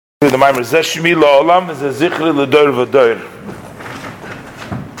The Maimer Zeshmi La'olam is a Zichri L'Doir V'Doir.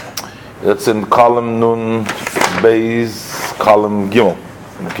 That's in column Nun Beis, column Gimel.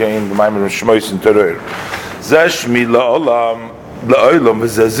 Okay, in the Maimer Shmois in Torah. Zeshmi La'olam La'olam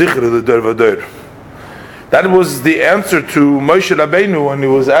is a Zichri L'Doir V'Doir. That was the answer to Moshe Rabbeinu when he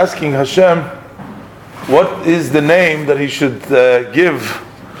was asking Hashem, what is the name that he should give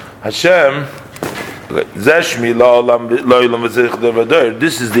Hashem? This is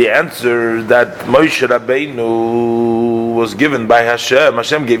the answer that Moshe Rabbeinu was given by Hashem.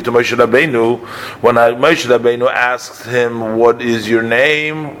 Hashem gave to Moshe Rabbeinu when Moshe Rabbeinu asked him, what is your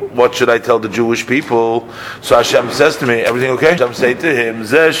name? What should I tell the Jewish people? So Hashem says to me, everything okay? Hashem say to him,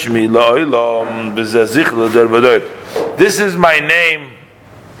 this is my name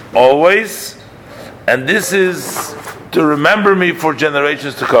always, and this is to remember me for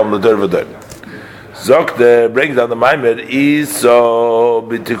generations to come. Zokte brings down the Maimer Iso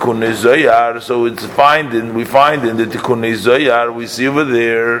b'Tikkunei Zohar. So we find in the Tikkunei Zohar, we see over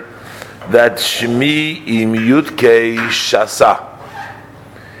there that Shmi im Yudkei Shasa,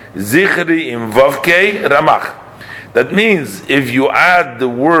 Zichri im Vavkei Ramach. That means if you add the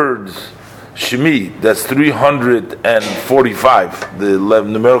word Shmi, that's 345. The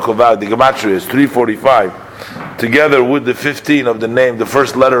numerical value, the gematria is 345. Together with the 15 of the name, the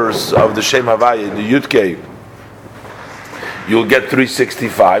first letters of the Shem Havaya, the Yudkei, you'll get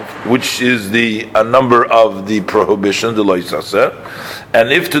 365, which is the number of the prohibition, the Lo Yisaseh.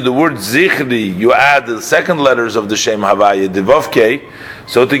 And if to the word Zichri you add the second letters of the Shem Havaya, the Vavkei,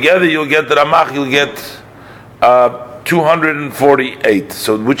 so together you'll get the Ramach, you'll get 248.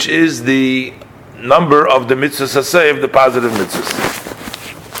 So which is the number of the mitzvah saseh, of the positive mitzvahs.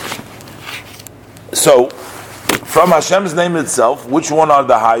 So from Hashem's name itself, which one are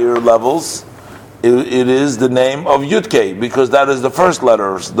the higher levels? It is the name of Yudkei, because that is the first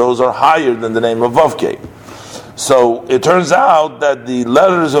letters. Those are higher than the name of Vavkei. So it turns out that the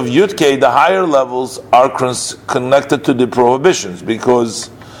letters of Yudkei, the higher levels, are connected to the prohibitions, because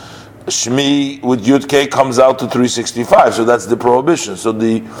Shmi with Yudkei comes out to 365, so that's the prohibition. So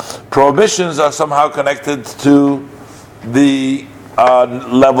the prohibitions are somehow connected to the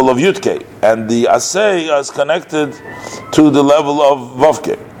level of Yudkei, and the Asay is connected to the level of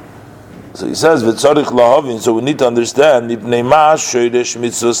Vavkei. So he says, "V'tzorich lahavin." So we need to understand. Mipnei ma shoydesh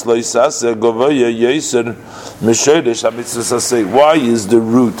mitzvos lo yisaseh govaya yoser mishoydesh hamitzvos asay. Why is the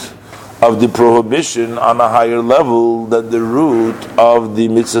root of the prohibition on a higher level than the root of the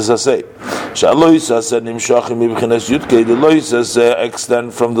mitzvos asay? Shalo yisaseh nimshachim mibchenes Yudkei. The lo yisaseh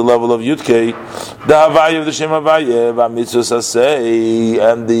extend from the level of Yudkei. The Havaya of the Shem Havaya, v'mitzvos asay,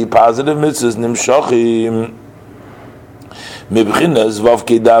 and the positive mitzvahs nimshachim mibchenes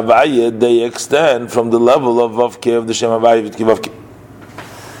Vavkei Havaya. They extend from the level of Vavkei of the Shem Havaya Yudkei Vavkei.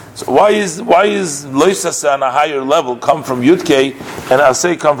 So why is Lo Yisaseh on a higher level come from Yudkei and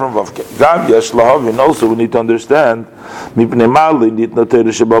Asay come from Vavkei? Gam yesh lahavin. Also, we need to understand. Why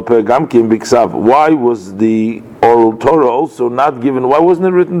was the oral Torah also not given? Why wasn't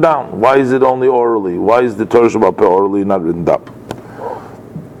it written down? Why is it only orally? Why is the Torah Shabbat Peh orally not written down?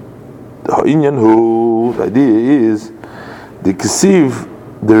 The idea is the Kesiv.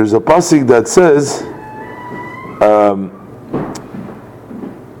 There's a pasuk that says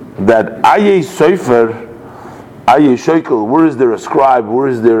that Aye Sofer, Aye Shoikel. Where is there a scribe? Where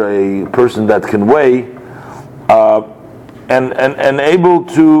is there a person that can weigh? And able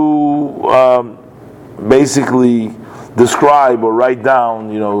to basically describe or write down,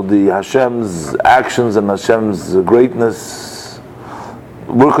 the Hashem's actions and Hashem's greatness.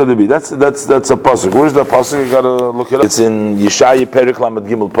 Where could it be? That's a pasuk. Where's the pasuk? You gotta look it up. It's in Yeshaya Perek Lamed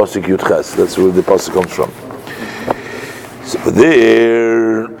Gimel pasuk Yud Ches. That's where the pasuk comes from.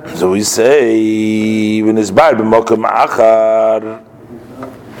 So we say when it's bar b'makom achar.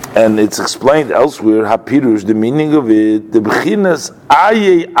 And it's explained elsewhere, Hapirush, the meaning of it, the B'chinas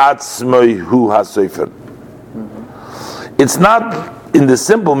Aye Atzmoi Hu HaSofer. It's not in the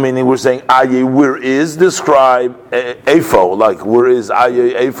simple meaning we're saying Aye, where is the scribe Eifo, like where is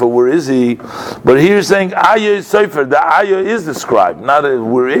Aye Eifo, where is he? But here you're saying Aye Sofer, the Aye is the scribe, not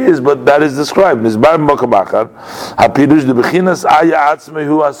where is, but that is the scribe. Mizbar Mokabachar, Hapirush, the B'chinas Aye Atzmoi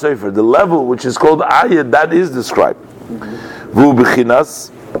Hu HaSofer, the level which is called Aye, that is the scribe. Vu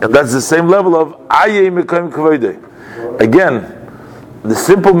B'chinas. And that's the same level of Aye Mekoim Kvoidei. Again, the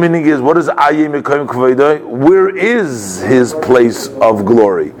simple meaning is, what is Aye Mekoim Kvoidei? Where is his place of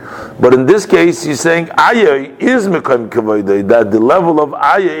glory? But in this case, he's saying Aye is Mekoim Kvoidei, that the level of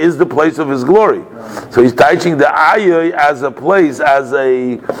Aye is the place of his glory. So he's teaching the Aye as a place, as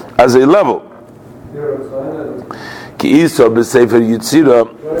a level. Ki isa b'Sefer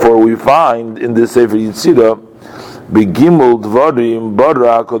Yitzira, for we find in the Sefer Yitzira, Begimul Dvarim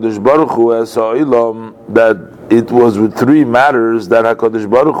Bara HaKadosh Baruch Hu Es Ha'olam, that it was with three matters that HaKadosh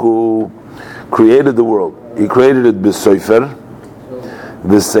Baruch Hu created the world. He created it b'Sefer,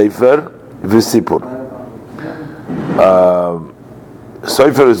 v'Sefer, v'Sipur.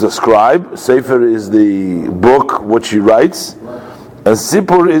 Sefer is the scribe, Sefer is the book which he writes, and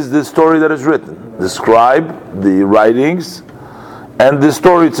Sipur is the story that is written. The scribe, the writings, and the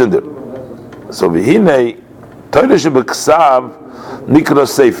story it's in there. So v'hinei Torah shebeksav nikra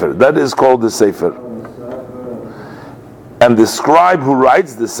Sefer. That is called the Sefer. And the scribe who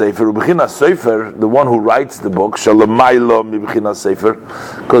writes the Sefer, B'china Sefer, the one who writes the book, Shalamaylo mi B'china Sefer,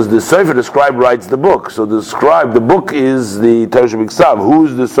 because the Sefer, the scribe writes the book. So the scribe, the book is the Torah shebeksav. Who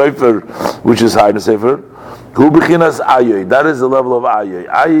is the Sefer which is higher in the Sefer? Who B'chinas Ayoy. That is the level of Ayoy.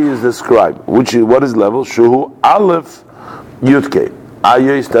 Ayoy is the scribe. What is level? Shuhu Aleph Yudke.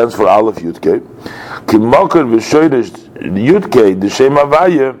 Ayoy stands for Aleph Yudke. Kimokar v'shoyresh Yudke, the Shem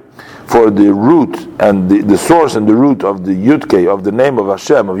Havaya, for the root and the source and the root of the Yudke, of the name of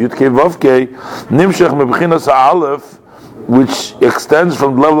Hashem, of Yudke Vavke, Nimshech Mebchinas Aleph, which extends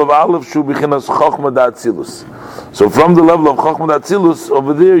from the level of Aleph, Shu B'chinas Chochma D'Atzilus. So from the level of Chochma D'Atzilus,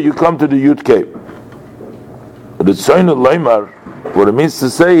 over there you come to the Yudke. The Tzoyna Leimar, what it means to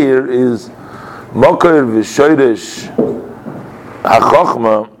say here is, Mokar v'shoyresh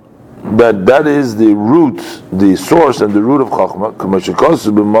HaChochma, that is the root, the source and the root of Chochmah,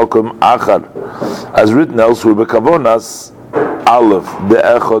 as written elsewhere, Bekavonas Aleph, the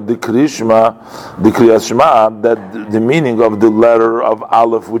Echad, the Kriyashma, the Kriyashma, that the meaning of the letter of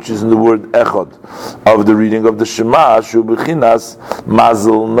Aleph, which is in the word Echad, of the reading of the Shema, Shu Bechinas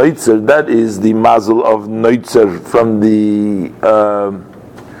Mazel Neitzer, that is the Mazel of Neitzer, from the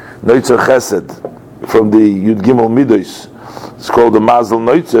Neitzer Chesed, from the Yud Gimel Midos. It's called the Mazel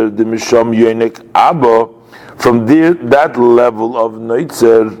Neitzer, the Misham Yonik Abba. From there, that level of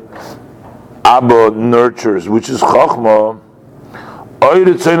Neitzer, Abba nurtures, which is Chachma, or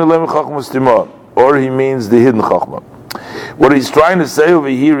he means the hidden Chachma. What he's trying to say over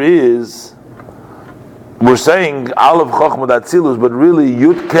here is, we're saying Aleph Chachma D'Atzilus, but really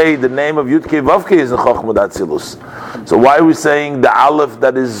Yud-Kei, the name of Yud-Kei Vav-Kei is the Chachma D'Atzilus. So why are we saying the Aleph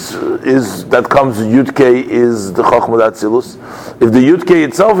that that comes Yud-Kei is the Chachma D'Atzilus? If the Yud-Kei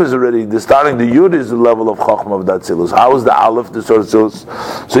itself is already, the starting the Yud is the level of Chachma of D'Atzilus. How is the Aleph the source of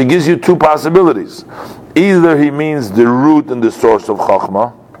D'Atzilus? So he gives you two possibilities. Either he means the root and the source of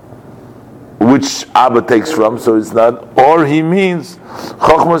Chachma, which Abba takes from, so it's not, or he means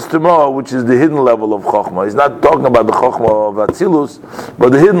Chochmas Tumah, which is the hidden level of Chochma. He's not talking about the Chochma of Atzilus,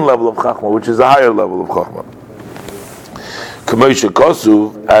 but the hidden level of Chochma, which is a higher level of Chochma. K'moshe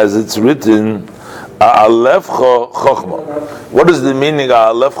Kosuv, as it's written, A'alefcha Chochma. What is the meaning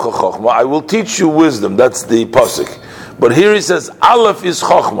of A'alefcha Chochma? I will teach you wisdom, that's the pasuk. But here he says, Aleph is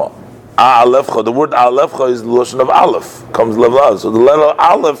Chochma. A'alefcha, the word A'alefcha is the lotion of Aleph, comes level Aleph. So the letter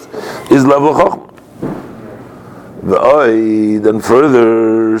Aleph is level Chochma. Then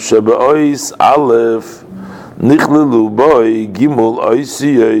further, Shebe'ois Aleph, Nichlelu Boi, Gimul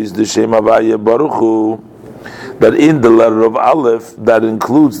Oisiyos, the Shem Havaya Baruch Hu, that in the letter of Aleph, that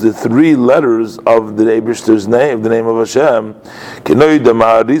includes the three letters of the Eibishter's name, the name of Hashem, Kenoida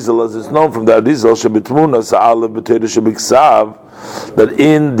Ma'arizal, as it's known from the Arizal, Shebetmuna Sa'alef B'Torah Shebiksav, that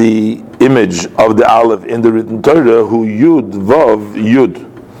in the image of the Aleph in the written Torah, who Yud Vav Yud.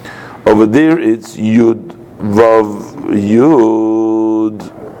 Over there it's Yud Vav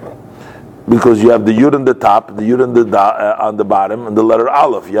Yud, because you have the Yud on the top, the Yud on the bottom, and the letter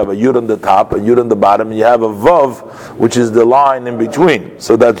Aleph. You have a Yud on the top, a Yud on the bottom, and you have a Vav, which is the line in between.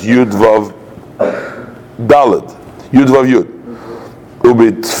 So that's Yud Vav Dalet. Yud Vav Yud.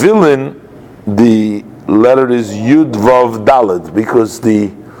 Ubit Tfilin, the letter is Yud Vav Dalet, because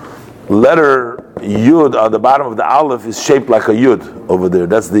the letter Yud on the bottom of the Aleph is shaped like a Yud over there.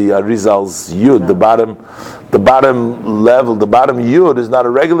 That's the Arizal's Yud. The bottom level, the bottom Yud is not a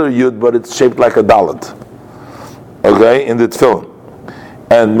regular Yud, but it's shaped like a Dalet. Okay, in the Tefillin.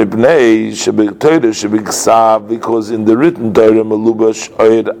 And Mipnei Shebik Torah Shebik Ksav, because in the written Torah Melubash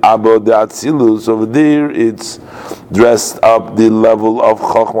Oir Abba de Atzilus, over there it's dressed up the level of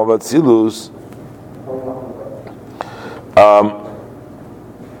Chochma of Atzilus.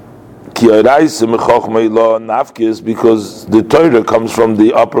 Because the Torah comes from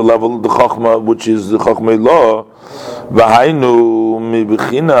the upper level, the Chochmah, which is the Chochmah law. V'hainu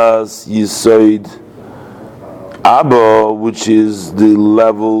mibechinas yisoid Abba, which is the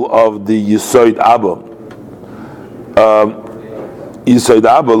level of the yisoid Abba. That's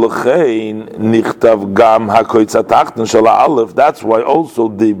why also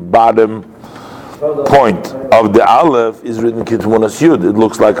the bottom point of the aleph is written kitmunas yud. It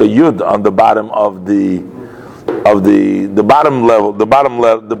looks like a yud on the bottom of the bottom level,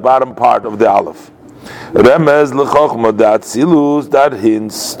 the bottom part of the aleph. Remez lechochma d'atzilus, that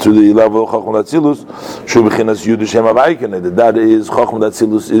hints to the level of chochma d'atzilus. Shu b'chinas yud shem havaya keneged. That is chochma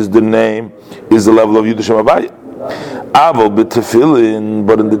d'atzilus is the name, is the level of yud shem havaya. Aval b'tefillin,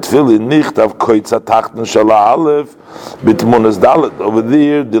 but in the tefillin nichtav koitza tachten shala aleph b'tmunas dalet. Over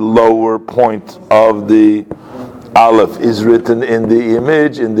there, the lower point of the aleph is written in the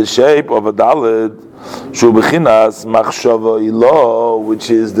image, in the shape of a dalet. Shu b'chinas machshava ilo, which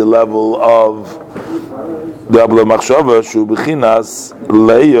is the level of machshava. Shu b'chinas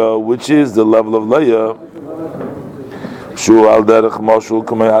leya, which is the level of leya. Shu al derech moshul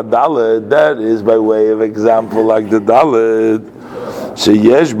kamei hadalet, that is by way of example like the dalet.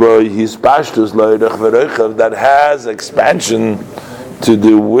 Sheyesh bo his pashtus loyrech v'reichav, that has expansion to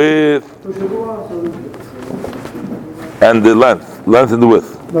the width and the length and the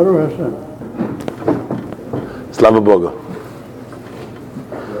width. Slava Boga.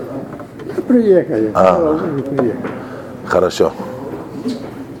 Хорошо.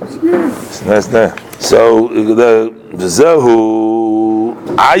 So the Zehu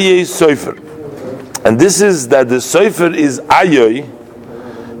Aye Sofer, and this is that the Sofer is Aye,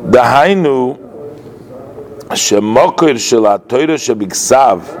 the Hainu Shemokir Shel HaTorah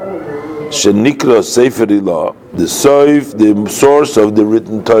Shebiksav Shenikra Sefer Ilah, the Soif, the source of the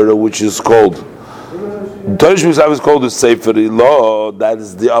written Torah, which is called Torah Shebiksav, is called the Sefer Ilah. That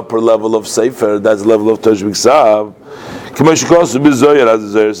is the upper level of Sefer. That's the level of Torah Shebiksav. As the Zohar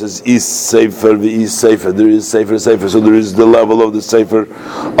says, is Sefer, the is Sefer. There is Sefer. So there is the level of the Sefer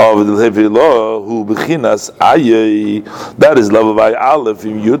of the Sefer Law, who bechinas Aye, that is level by Aleph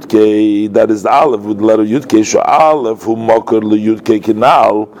in Yudke, that is the Aleph with the letter Yudke. So Aleph, who Mokar le Yudke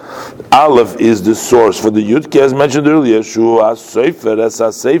Kinal, Aleph is the source for the Yudke, as mentioned earlier. Shu as Sefer, as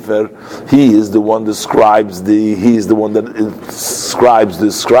a Sefer, he is the one that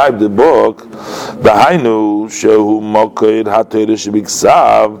describes the book. The Hainu Shehu Mokar that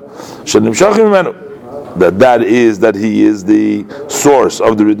he is the source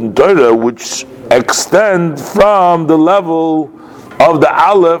of the written Torah, which extend from the level of the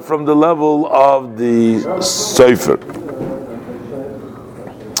Aleph, from the level of the Sefer.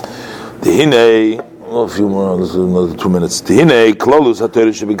 A few more, another 2 minutes. The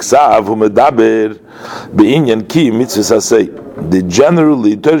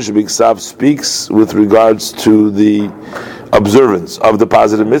generally Torah Shebiksav speaks with regards to the observance of the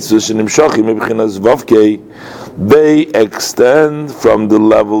positive mitzvahs. They extend from the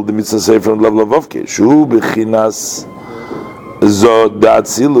level, the mitzvah say from the level of Vavke. Shu b'chinas Zod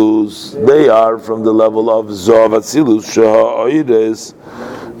Atzilus. They are from the level of Zod Atzilus. Shaha'oires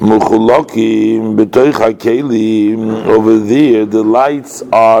Muchulakim b'toich haKelim. Over there, the lights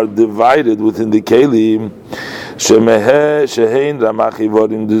are divided within the Kelim. Shehein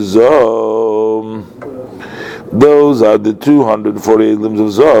Ramachivorim Dezom. Those are the 248 limbs of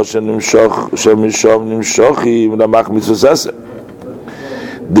Zoh. Shemishov Nimshochim Ramach Mitzvah.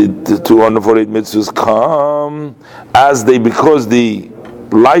 The 248 mitzvahs come as they, because the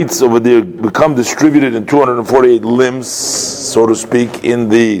lights over there become distributed in 248 limbs, so to speak, in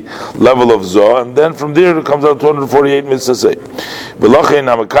the level of Zoh, and then from there it comes out 248 mitzvahs.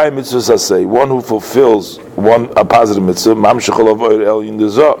 One who fulfills a positive mitzvah,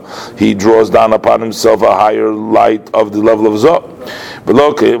 he draws down upon himself a higher light of the level of Zoh.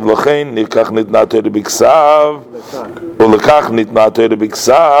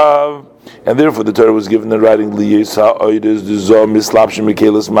 And therefore the Torah was given in writing, so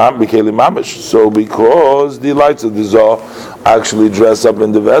because the lights of the Zoh actually dress up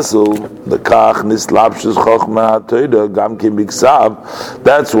in the vessel,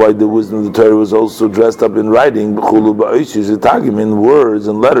 that's why the wisdom of the Torah was also dressed up in writing, in words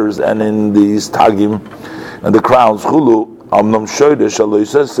and letters, and in these tagim and the crowns, but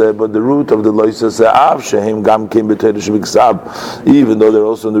the root of the loisa se'av shehem gam kim b'Torah shebiksav, even though they're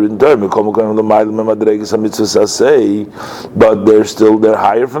also in the written Torah, but they're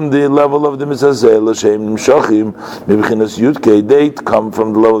higher from the level of the mitzvah l'shem nimshachim mibchinas yudkei. They come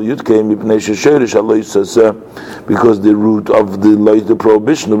from the level of yudkei mipnei shesherish haloisa, because the root of the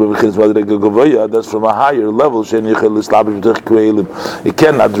prohibition of mibchinas madrega gavoya, that's from a higher level. It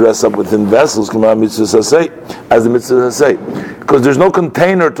cannot dress up within vessels as the mitzvah say, because there's no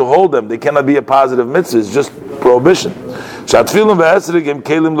container to hold them. They cannot be a positive mitzvah. It's just prohibition. Shatfilim ve'esrig em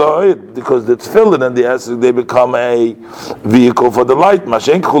kelim la'oid, because the tefillin and the esrig, they become a vehicle for the light.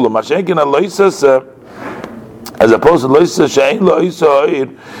 Mashenk chulu, mashenkin aloisas, as opposed to loisas she'ein loisa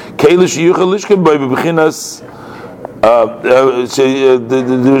oid, kelim sheyuchel lishkem boi bebechinas.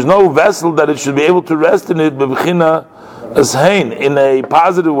 There is no vessel that it should be able to rest in it, bebechina ashein, in a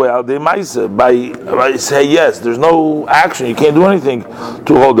positive way. By say yes, there's no action. You can't do anything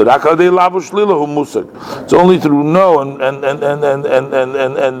to hold it. It's only through no and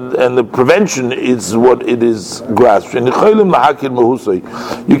the prevention is what it is grasped. You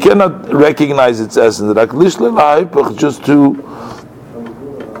cannot recognize its essence. Just to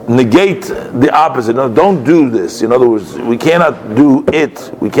negate the opposite. No, don't do this. In other words, we cannot do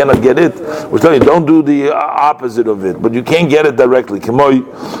it. We cannot get it. We're telling you, don't do the opposite of it. But you can't get it directly.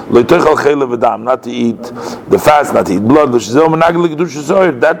 Not to eat the fast, not to eat blood.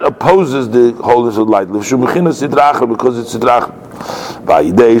 That opposes the holiness of light. Because it's sidrach.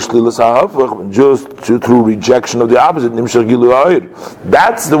 Just through rejection of the opposite.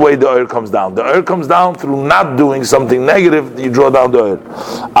 That's the way the oil comes down. The oil comes down through not doing something negative. You draw down the oil.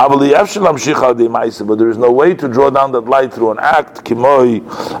 But there is no way to draw down that light through an act, like through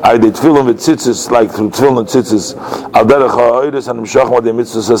tefillin and tzitzis,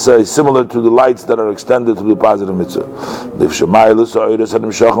 similar to the lights that are extended to the positive mitzvah.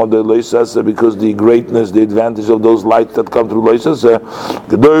 Because the greatness, the advantage of those lights that come through loisas,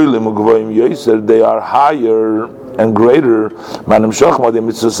 they are higher and greater than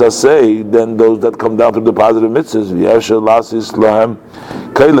those that come down through the positive mitzvahs.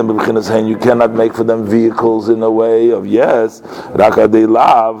 You cannot make for them vehicles in a way of yes,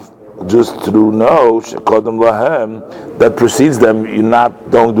 just through no that precedes them. You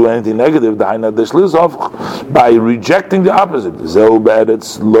don't do anything negative by rejecting the opposite.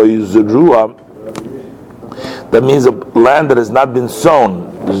 That means a land that has not been sown.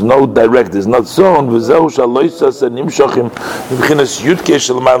 There's no direct, it's not sown. This is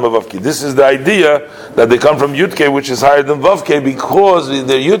the idea that they come from Yudke, which is higher than Vavke, because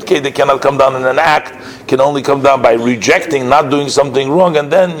the Yudke, they cannot come down in an act, can only come down by rejecting, not doing something wrong,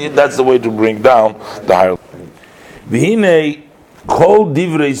 and then that's the way to bring down the higher. V'hinei kol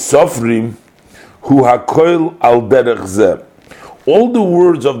divrei sofrim hu hakoil al derech zeh. All the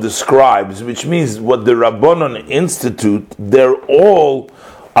words of the scribes, which means what the Rabbanon institute, they're all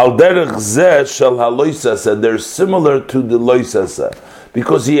al derech zeh shel haloisasa. They're similar to the loisasa,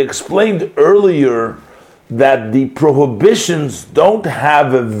 because he explained earlier that the prohibitions don't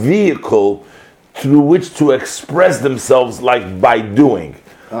have a vehicle through which to express themselves, like by doing.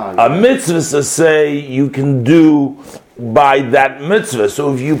 A mitzvah, say, you can do by that mitzvah.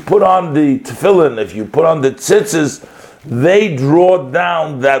 So if you put on the tefillin, if you put on the tzitzis, they draw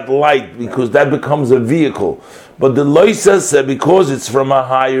down that light because that becomes a vehicle. But the loisas, because it's from a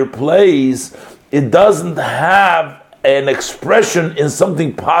higher place, it doesn't have an expression in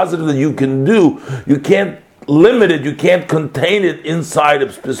something positive that you can do. You can't limit it, you can't contain it inside a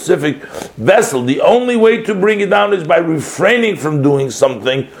specific vessel. The only way to bring it down is by refraining from doing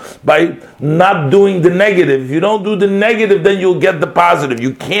something, by not doing the negative. If you don't do the negative, then you'll get the positive.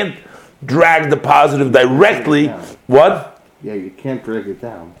 You can't drag the positive directly. What? Yeah, you can't drag it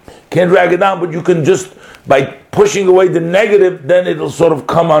down. Can't drag it down, but you can just, by pushing away the negative, then it'll sort of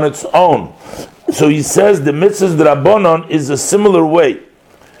come on its own. So he says the mitzvahs d'Rabbanon is a similar way.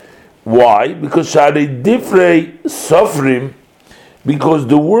 Why? Because Shari Difrei Sofrim, because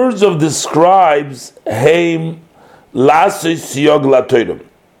the words of the scribes, Heim Lasis Yog Latoidum.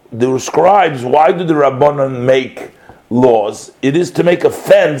 The scribes, why do the Rabbanon make laws? It is to make a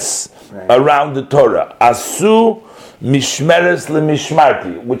fence around the Torah. Asu Mishmeres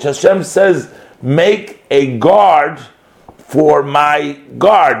LeMishmarti, which Hashem says, make a guard for my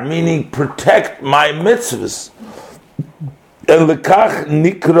guard, meaning protect my mitzvahs. And lekach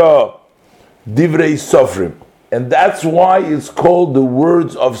nikra divrei sofrim, and that's why it's called the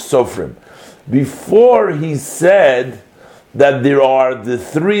words of sofrim. Before he said that there are the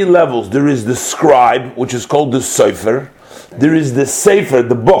three levels. There is the scribe, which is called the sefer. There is the sefer,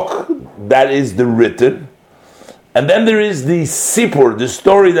 the book, that is the written, and then there is the sipur, the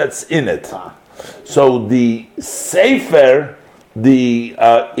story that's in it. So the sefer,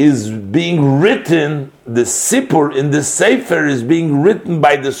 is being written, the sipur in the sefer is being written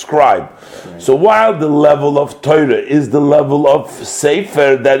by the scribe. Right. So while the level of Torah is the level of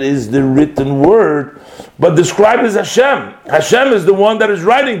sefer, that is the written word, but the scribe is Hashem. Hashem is the one that is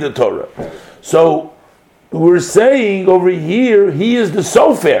writing the Torah. So we're saying over here, he is the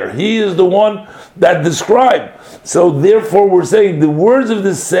sofer. He is the one that described. So therefore we're saying the words of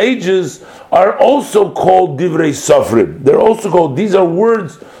the sages are also called divrei sofrim. They're also called, these are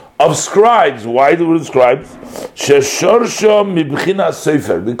words of scribes. Why do we scribes? Sheshorsha mibchina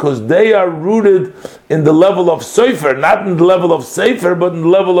sofer, because they are rooted in the level of sofer, not in the level of sefer, but in the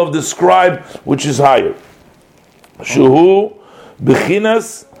level of the scribe, which is higher. Shuhu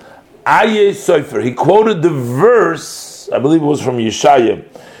b'chinas aye sofer. He quoted the verse, I believe it was from Yeshaya,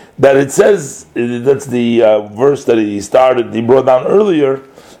 that it says, that's the verse that he brought down earlier,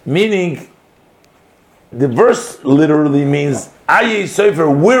 meaning the verse literally means Aye Sefer,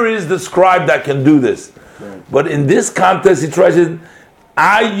 where is the scribe that can do this? Right. But in this context, he tries it.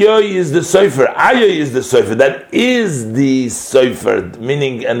 Aye is the Sefer. Aye is the Sefer. That is the Sefer.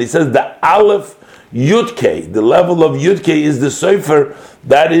 Meaning, and he says the Aleph Yudke, the level of Yudke is the Sefer.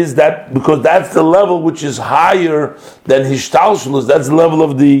 That is that, because that's the level which is higher than Hishtalshlus. That's the level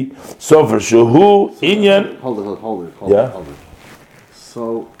of the Sefer. Shehu Inyan. Hold it.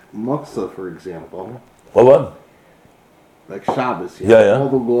 So, Moksa, for example. Hold on. Like Shabbos, yeah. All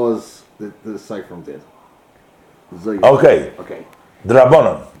the laws that the Seifrim did. Okay. The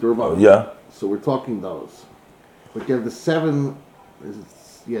Rabbanon. Yeah. So we're talking those. But you have the 7.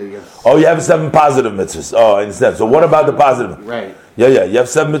 You have 7 positive mitzvahs. Oh, I understand. So what about the positive? Right. Yeah. You have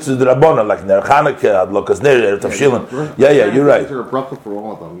 7 mitzvahs the Rabbanon, like Ner Chanukah, Adlokas Ner, Tavshilin. Yeah, you're right. Is there a bracha for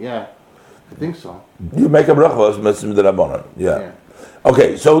all of them? Yeah, I think so. You make a bracha for mitzvahs the Rabbanon. Yeah.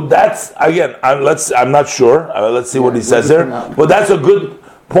 Okay, so that's again. I'm not sure. Let's see what he says there. But that's a good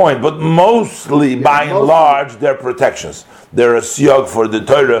point. But mostly, by and large, they're protections. They're a siyog for the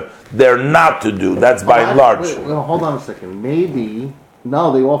Torah. They're not to do. That's by and large. Wait, hold on a second. Maybe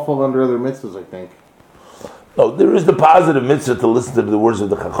no, they all fall under other mitzvahs, I think. No, there is the positive mitzvah to listen to the words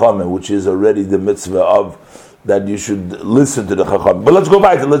of the Chachamim, which is already the mitzvah of that you should listen to the Chachamim. But let's go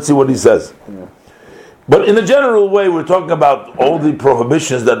back and let's see what he says. Yeah. But in a general way, we're talking about all the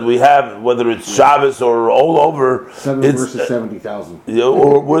prohibitions that we have, whether it's Shabbos or all over. 7 versus 70,000. Yeah,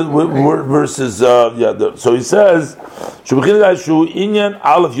 or versus so he says,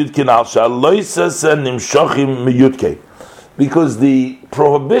 because the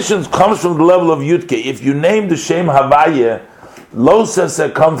prohibitions comes from the level of Yudke. If you name the Shem Havaya, Lo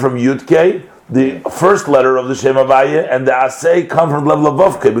Sese come from Yudke, the first letter of the Shem Havaya, and the Asay come from the level of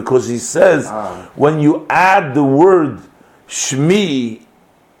Vavke, because he says when you add the word Shmi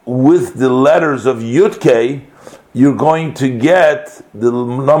with the letters of Yudke, you're going to get the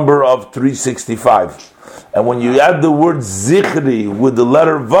number of 365. And when you add the word Zichri with the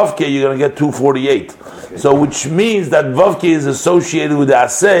letter Vavke, you're going to get 248. Okay. So which means that Vavke is associated with the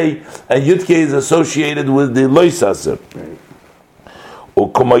Asay, and Yudke is associated with the Lois Asay. Right.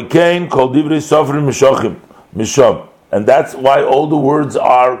 And that's why all the words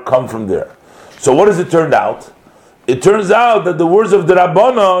come from there. So what does it turn out? It turns out that the words of the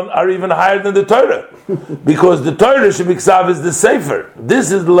Rabbanon are even higher than the Torah, because the Torah Shebiksav is the Sefer.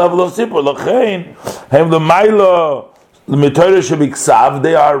 This is the level of Sipur.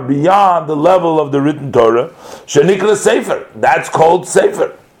 They are beyond the level of the written Torah. Shenikla Sefer. That's called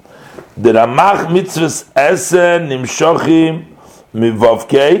Sefer. The Ramach mitzvahs esen nimshochim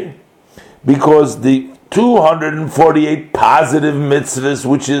mivavkei, because the 248 positive mitzvahs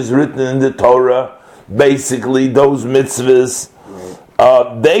which is written in the Torah, basically those mitzvahs,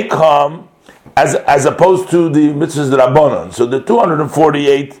 they come as opposed to the mitzvahs the Rabbanon. So the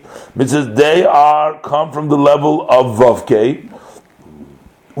 248 mitzvahs, they come from the level of Vavkei,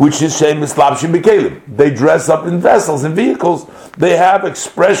 which is Shem Mislabshim B'Kelim. They dress up in vessels, in vehicles. They have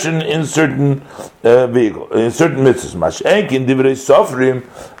expression in certain vehicles, in certain mitzvahs. Mashenk in Divrei Sofrim,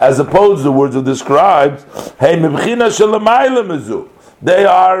 as opposed to the words of the scribes, Hey Mibchina Shelamayla Mizu. They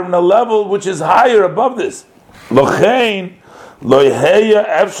are in a level which is higher above this. Lochein Loiheya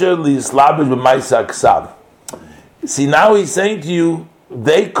Efsher Lislabish B'Maisa Ksav. See, now he's saying to you,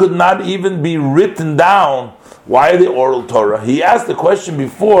 they could not even be written down. Why the oral Torah? He asked the question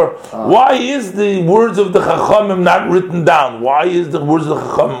before, why is the words of the Chachamim not written down? Why is the words of the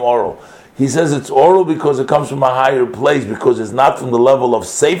Chachamim oral? He says it's oral because it comes from a higher place, because it's not from the level of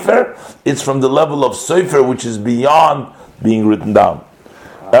Sefer, it's from the level of Sefer, which is beyond being written down.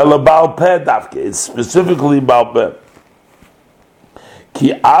 Ela Baal Peh Davke, it's specifically Baal Peh.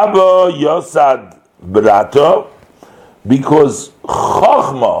 Ki Abba Yosad Brato, because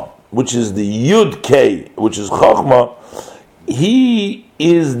Chochmah, which is the Yud K, which is Chochmah, he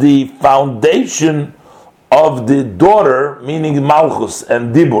is the foundation of the daughter, meaning Malchus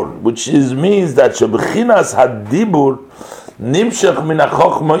and Dibur, which means that Shebechinas had Dibur Nimshach min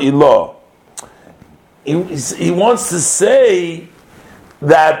HaChochmah Ilah. he wants to say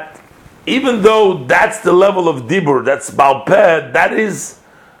that even though that's the level of dibur, that's Baal Peh, that is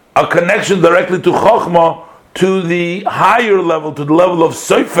a connection directly to Chokhmah, to the higher level, to the level of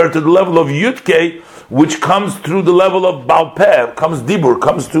Sefer, to the level of Yudke, which comes through the level of Baal Peh, comes dibur,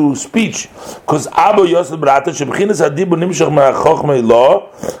 comes to speech. Because Abba Yosef Brata, Shebchinas HaDibur Nimshach Me'Chokhmah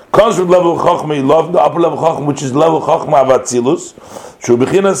Ilah, comes from the level of Chokhmah Ilah, the upper level of Chokhmah, which is level of Chokhmah Avatzilus.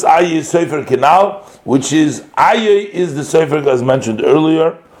 Shebchinas Aye Sefer Kenal, which is Aye is the Sefer as mentioned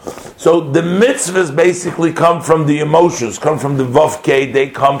earlier. So the mitzvahs basically come from the emotions, come from the Vavkei, they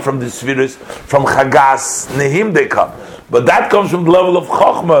come from the Sfiris, from Chagas, Nehim they come. But that comes from the level of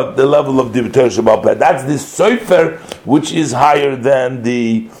Chokhmah, the level of the Torah Shabbat Peh. That's the Sefer, which is higher than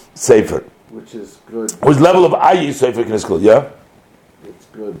the Sefer. Which is good. Which level of Ayi Sefer Kniskul, yeah? It's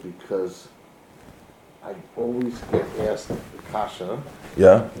good because I always get asked the Kasha.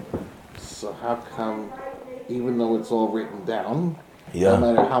 Yeah. So how come, even though it's all written down, Yeah.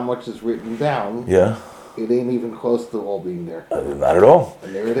 no matter how much is written down, Yeah. it ain't even close to all being there. Not at all.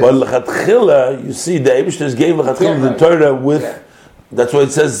 And there it is. But L'chatchila, you see, the Eibishter gave L'chatchila the Torah with, that's why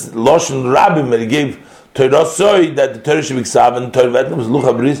it says, Loshen Rabbim, and he gave Torah Soy, that the Torah Shabbat and Torah Vetna was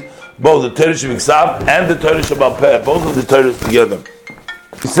Lucha Bris, both the Torah Shabbat and the Torah Shabbat Peh, both of the Torahs together.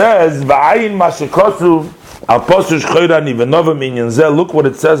 He says, V'ayin Mashikosu, Al Posuk Shchoira Nivenova Minyan Zeh, look what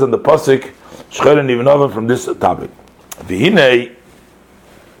it says on the Posuk Shchoira Nivenova from this topic. V'hinei,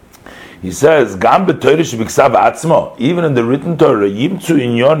 he says, "Gam b'Torah shebiksav atzmo." Even in the written Torah, yimtzu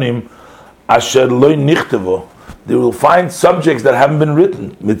inyonim asher loy nichtavo. They will find subjects that haven't been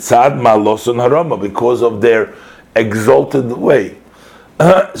written mitzad maloson harama because of their exalted way.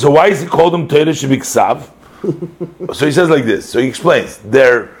 So why is he called them Torah shebiksav? So he says like this. So he explains: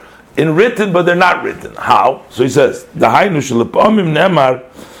 they're in written, but they're not written. How? So he says, "The haynu shelepamim nemar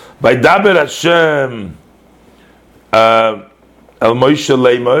by daber Hashem." El Moshe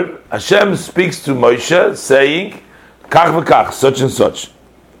Leimer, Hashem speaks to Moshe saying, Kach v'kach, such and such.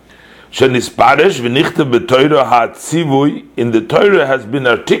 Shenisparish v'nichtav b'Torah ha'tzivui, in the Torah has been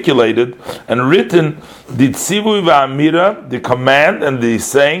articulated and written the tzivui v'amira, the command and the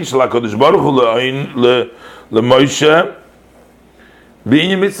saying, Shel HaKadosh Baruch Hu leMoshe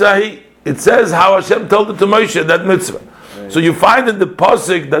b'inyan mitzvahi. It says how Hashem told it to Moshe, that mitzvah. Right. So you find in the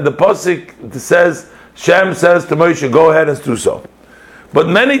Pasuk that the Pasuk says, Shem says to Moshe, go ahead and do so. But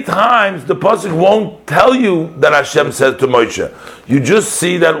many times the Pasuk won't tell you that Hashem said to Moshe. You just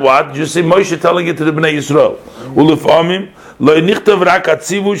see that what? You see Moshe telling it to the Bnei Yisrael. Ulefamim lo nichtav rak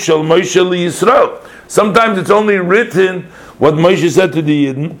atzivu shel Moshe liYisrael. Sometimes it's only written what Moshe said to the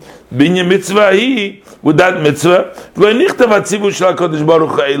Yidden. Binyan mitzvah hi, with that mitzvah. Lo nichtav atzivu shel HaKadosh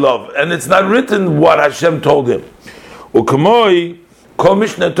Baruch Hu elav. And it's not written what Hashem told him. U'kamoi Kol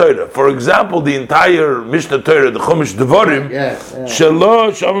Mishnah Torah. For example, the entire Mishnah Torah, the Chumash Devarim,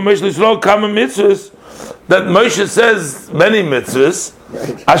 Shelo Shama Moshe Yisrael Kama mitzvahs, that Moshe says many mitzvahs.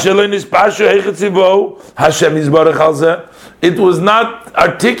 Asher lo nispashu heichet zivo Hashem yizbarach al zeh. It was not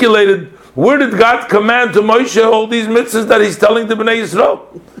articulated. Where did God command to Moshe all these mitzvahs that He's telling the Bnei Yisrael?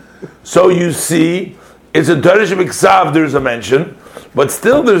 So you see, it's a Torah Shebiksav. There's a mention, but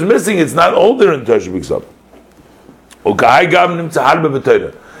still there's missing. It's not all there in Torah Shebiksav. And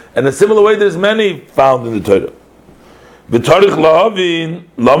in a similar way, there's many found in the Torah.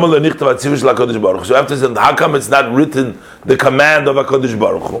 So after saying, how come it's not written the command of HaKadosh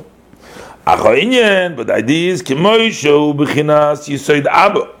Baruch Hu? But the idea is, Moshe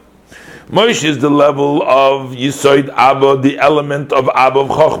is the level of Yisoid Abba, the element of Abba of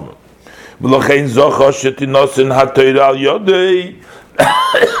Chochmah.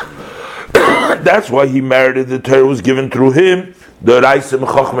 That's why he merited the Torah was given through him. The Raisim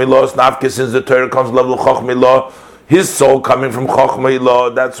Chochmei Law, Snafke, since the Torah comes level of Chochmei Law, his soul coming from Chochmei Law,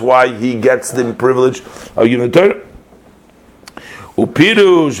 that's why he gets the privilege of giving the Torah.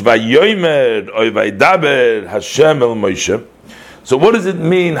 Upirush vayomer oy vaydaber Hashem el Moshe. So what does it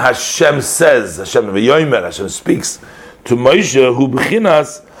mean? Hashem says, Hashem vayomer, Hashem speaks to Moshe, hu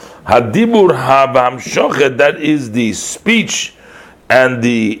b'chinas hadibur ha-v'hamshochet, that is the speech and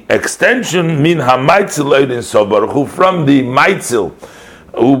the extension min ha-maitzel Ein Sof Baruch Hu, from the maitzel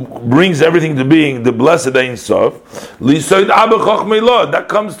who brings everything to being, the blessed Ein Sof, lisoid Abba Chochmei Law, that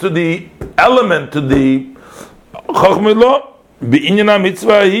comes to the element, to the Chochmei Law, b'inyan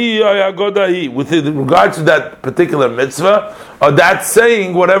mitzvah hi ayagoda hi, with regards to that particular mitzvah, or that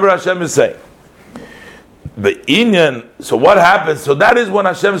saying, whatever Hashem is saying. B'inyan, so what happens? So that is when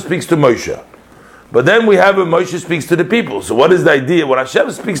Hashem speaks to Moshe. But then we have when Moshe speaks to the people. So what is the idea? When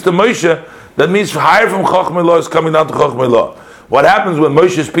Hashem speaks to Moshe, that means higher from Chochmei Law is coming down to Chochmei Law. What happens when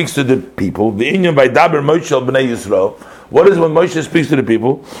Moshe speaks to the people? The inyan by Daber Moshe al Bnei Yisrael. What is when Moshe speaks to the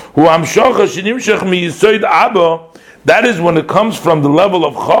people? Who amshocha shenimshach mi yisoid Abba. That is when it comes from the level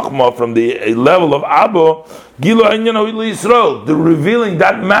of Chokhmah, from the level of Abba. Gilo inyan Yisrael. The revealing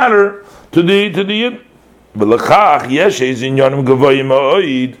that matter to the Yid.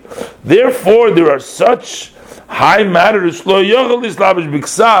 Therefore, there are such high matters.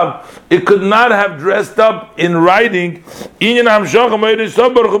 It could not have dressed up in writing.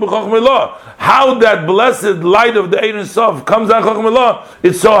 How that blessed light of the Ein Sof comes out Chacham Elah,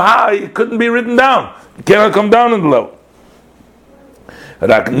 it's so high it couldn't be written down. It cannot come down in the level.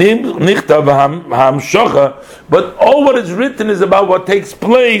 But all what is written is about what takes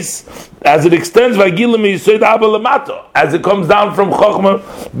place as it extends as it comes down from Chokhmah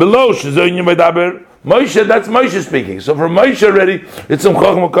below. Moshe, that's Moshe speaking. So for Moshe already, it's some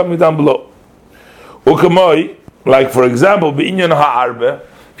Chokhmah coming down below. Like for example,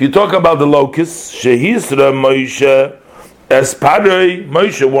 if you talk about the locusts, Shehisra Moshe as Paroi,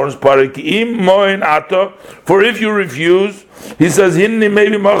 Moshe warns Paroi, Im Moin Ato, for if you refuse, he says, Hinni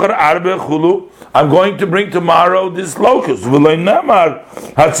maybe Machar Arbe Chulu, I'm going to bring tomorrow this locust. But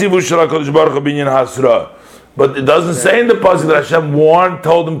it doesn't say in the pasuk that Hashem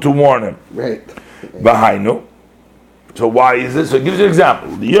told him to warn him. Right. Bahainu. So why is this? So it gives you an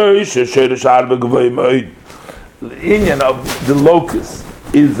example. The inyan of the locust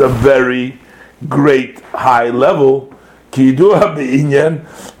is a very great high level.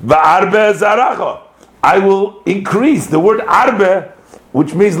 I will increase. The word arbe,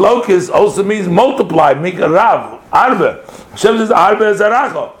 which means locust, also means multiply, make a rav. Arbe. Hashem says arbe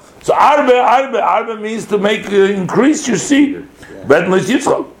zaracha. So arbe means to make increase your seed.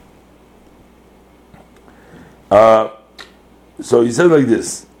 So he said like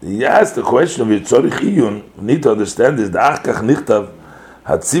this. He asked the question of Yitzorich Iyun. We need to understand this. The Achkach Nichtav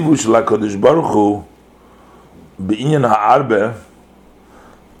Hatzivu Shel HaKadosh Baruch Hu B'inyan Ha'arbe.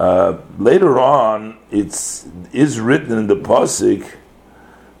 Later on, it is written in the pasuk.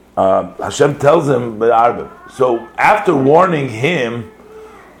 Hashem tells him B'arbe. So after warning him,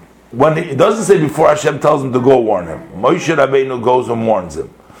 when it doesn't say before Hashem tells him to go warn him, Moshe Rabbeinu goes and warns him.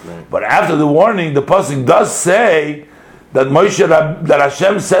 Right. But after the warning, the pasuk does say that that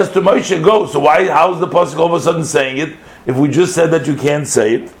Hashem says to Moshe, go. So how is the pasuk all of a sudden saying it if we just said that you can't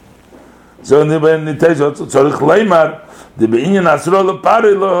say it? So when it tells you,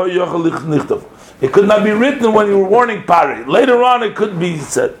 it could not be written when you were warning Pari. Later on, it could be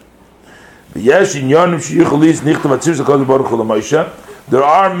said. There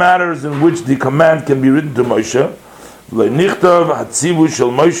are matters in which the command can be written to Moshe. And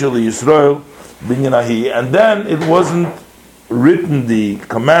then it wasn't written, the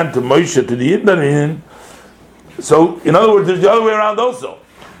command to Moshe to the Yidden. So, in other words, there's the other way around also.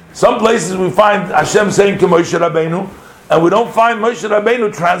 Some places we find Hashem saying to Moshe Rabbeinu, and we don't find Moshe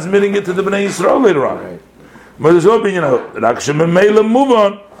Rabbeinu transmitting it to the Bnei Yisrael later on. Right. Move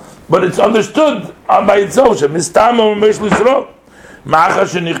on. But it's understood by itself. It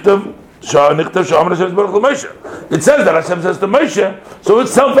says that Hashem says to Moshe, so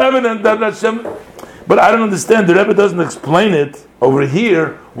it's self-evident that Hashem. But I don't understand. The Rebbe doesn't explain it over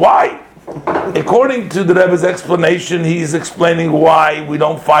here. Why? According to the Rebbe's explanation, he's explaining why we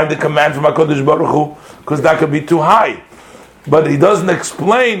don't find the command from HaKadosh Baruch Hu, because that could be too high. But he doesn't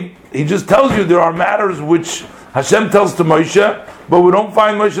explain. He just tells you there are matters which Hashem tells to Moshe, but we don't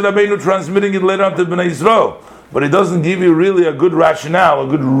find Moshe Rabbeinu transmitting it later on to Bnei Yisrael. But it doesn't give you really a good rationale, a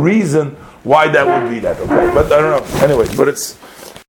good reason why that would be that. Okay, but I don't know. Anyway, but it's